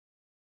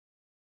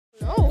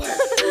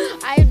Oh,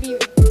 I'd be.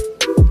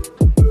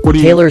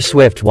 Taylor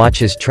Swift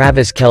watches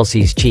Travis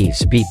Kelce's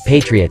Chiefs beat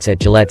Patriots at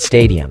Gillette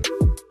Stadium.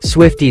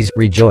 Swifties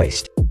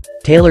rejoiced.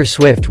 Taylor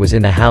Swift was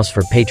in the house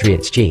for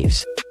Patriots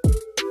Chiefs.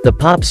 The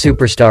pop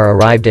superstar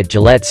arrived at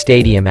Gillette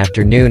Stadium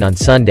afternoon on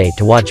Sunday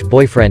to watch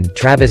boyfriend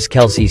Travis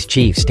Kelce's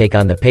Chiefs take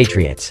on the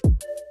Patriots.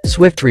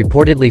 Swift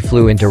reportedly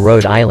flew into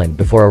Rhode Island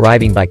before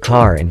arriving by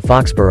car in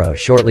Foxborough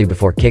shortly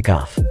before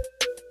kickoff.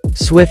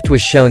 Swift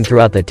was shown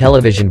throughout the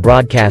television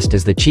broadcast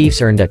as the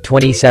Chiefs earned a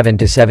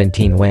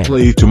 27-17 win.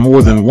 Play to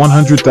more than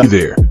 100,000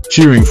 there,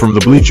 cheering from the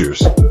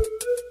bleachers.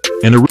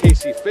 And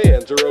KC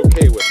fans are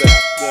okay with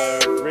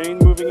that. The rain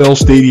moving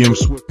Stadium.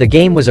 The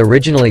game was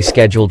originally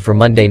scheduled for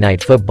Monday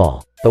Night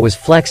Football, but was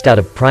flexed out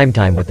of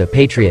primetime with the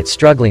Patriots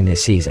struggling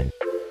this season.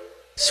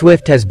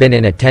 Swift has been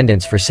in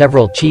attendance for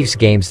several Chiefs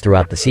games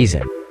throughout the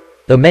season.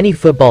 Though many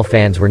football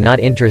fans were not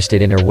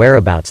interested in her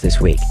whereabouts this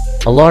week,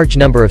 a large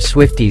number of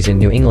Swifties in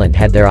New England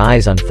had their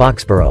eyes on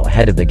Foxborough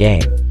ahead of the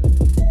game.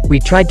 "We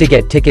tried to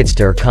get tickets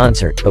to her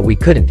concert but we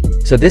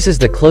couldn't, so this is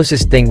the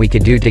closest thing we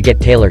could do to get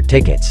Taylor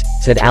tickets,"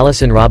 said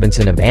Allison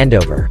Robinson of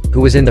Andover,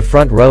 who was in the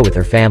front row with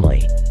her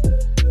family.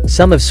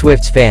 Some of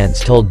Swift's fans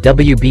told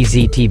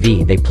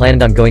WBZ-TV they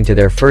planned on going to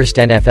their first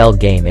NFL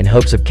game in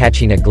hopes of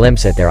catching a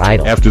glimpse at their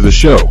idol. After the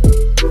show,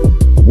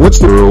 what's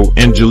the Earl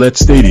and Gillette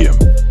Stadium?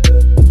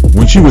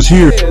 When she was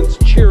here, fans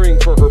cheering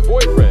for her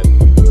boyfriend.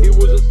 It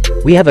was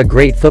 "We have a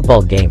great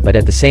football game, but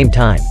at the same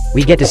time,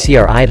 we get to see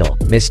our idol,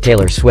 Miss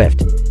Taylor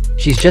Swift.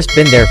 She's just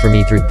been there for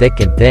me through thick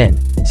and thin,"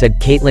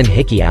 said Caitlin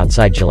Hickey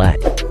outside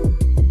Gillette.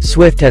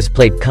 Swift has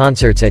played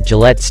concerts at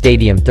Gillette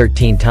Stadium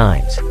 13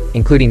 times,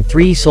 including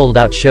 3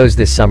 sold-out shows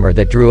this summer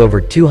that drew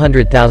over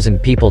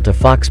 200,000 people to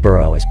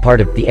Foxborough as part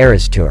of the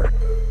Eras Tour.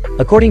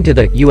 According to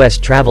the U.S.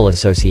 Travel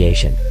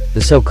Association,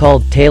 the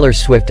so-called Taylor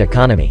Swift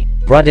economy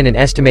brought in an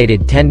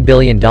estimated $10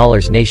 billion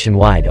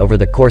nationwide over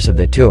the course of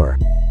the tour.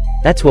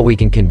 That's what we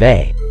can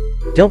convey.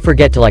 Don't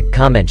forget to like,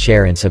 comment,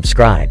 share and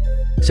subscribe,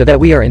 so that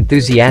we are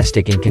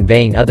enthusiastic in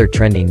conveying other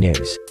trending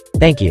news.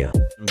 Thank you.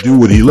 do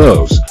what he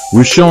loves.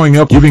 We're showing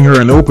up, giving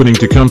her an opening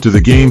to come to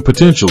the game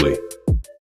potentially.